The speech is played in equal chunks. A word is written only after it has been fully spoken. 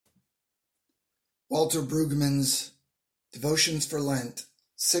Walter Brueggemann's Devotions for Lent,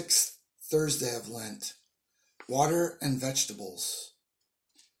 6th Thursday of Lent. Water and Vegetables.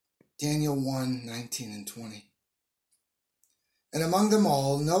 Daniel 1:19 and 20. And among them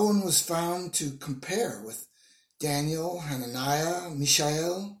all, no one was found to compare with Daniel, Hananiah,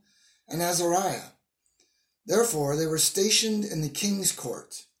 Mishael, and Azariah. Therefore they were stationed in the king's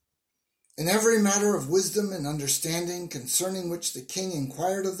court. In every matter of wisdom and understanding concerning which the king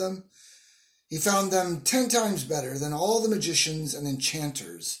inquired of them, he found them 10 times better than all the magicians and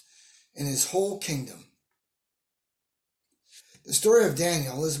enchanters in his whole kingdom. The story of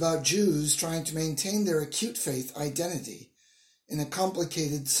Daniel is about Jews trying to maintain their acute faith identity in a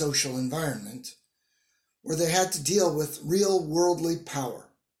complicated social environment where they had to deal with real worldly power.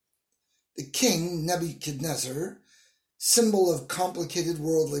 The king, Nebuchadnezzar, symbol of complicated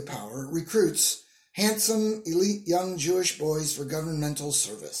worldly power, recruits handsome, elite young Jewish boys for governmental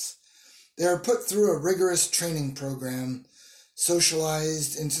service. They are put through a rigorous training program,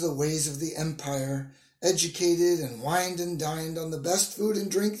 socialized into the ways of the empire, educated and wined and dined on the best food and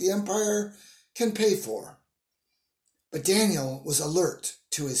drink the empire can pay for. But Daniel was alert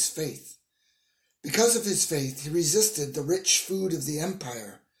to his faith. Because of his faith, he resisted the rich food of the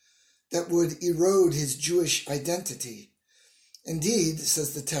empire that would erode his Jewish identity. Indeed,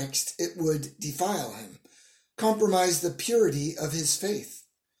 says the text, it would defile him, compromise the purity of his faith.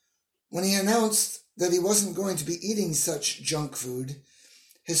 When he announced that he wasn't going to be eating such junk food,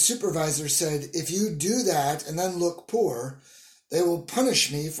 his supervisor said, "If you do that and then look poor, they will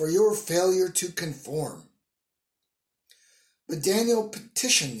punish me for your failure to conform." But Daniel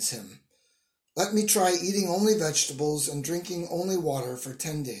petitions him, "Let me try eating only vegetables and drinking only water for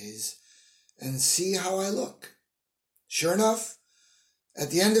 10 days and see how I look." Sure enough, at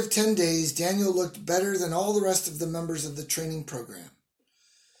the end of 10 days, Daniel looked better than all the rest of the members of the training program.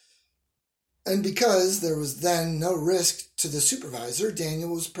 And because there was then no risk to the supervisor, Daniel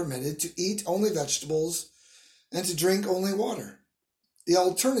was permitted to eat only vegetables and to drink only water. The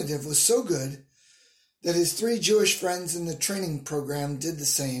alternative was so good that his 3 Jewish friends in the training program did the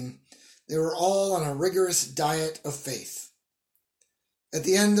same. They were all on a rigorous diet of faith. At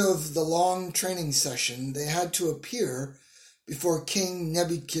the end of the long training session, they had to appear before King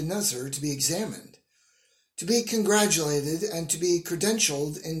Nebuchadnezzar to be examined, to be congratulated, and to be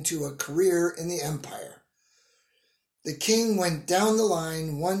credentialed into a career in the empire. The king went down the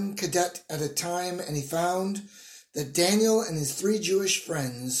line, one cadet at a time, and he found that Daniel and his 3 Jewish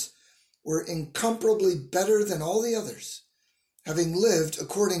friends were incomparably better than all the others, having lived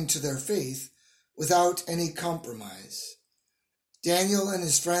according to their faith without any compromise. Daniel and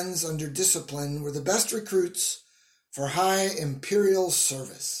his friends under discipline were the best recruits for high imperial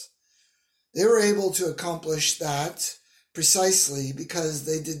service. They were able to accomplish that precisely because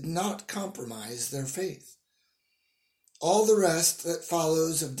they did not compromise their faith. All the rest that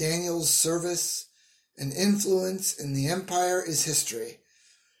follows of Daniel's service and influence in the empire is history,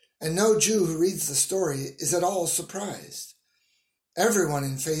 and no Jew who reads the story is at all surprised. Everyone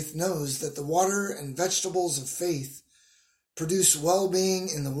in faith knows that the water and vegetables of faith produce well-being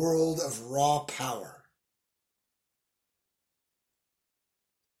in the world of raw power.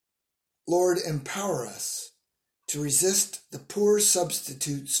 Lord, empower us to resist the poor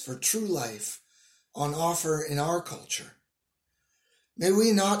substitutes for true life on offer in our culture. May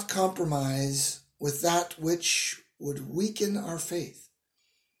we not compromise with that which would weaken our faith.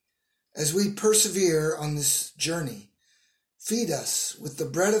 As we persevere on this journey, feed us with the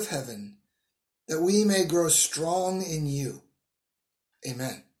bread of heaven, that we may grow strong in you.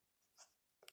 Amen.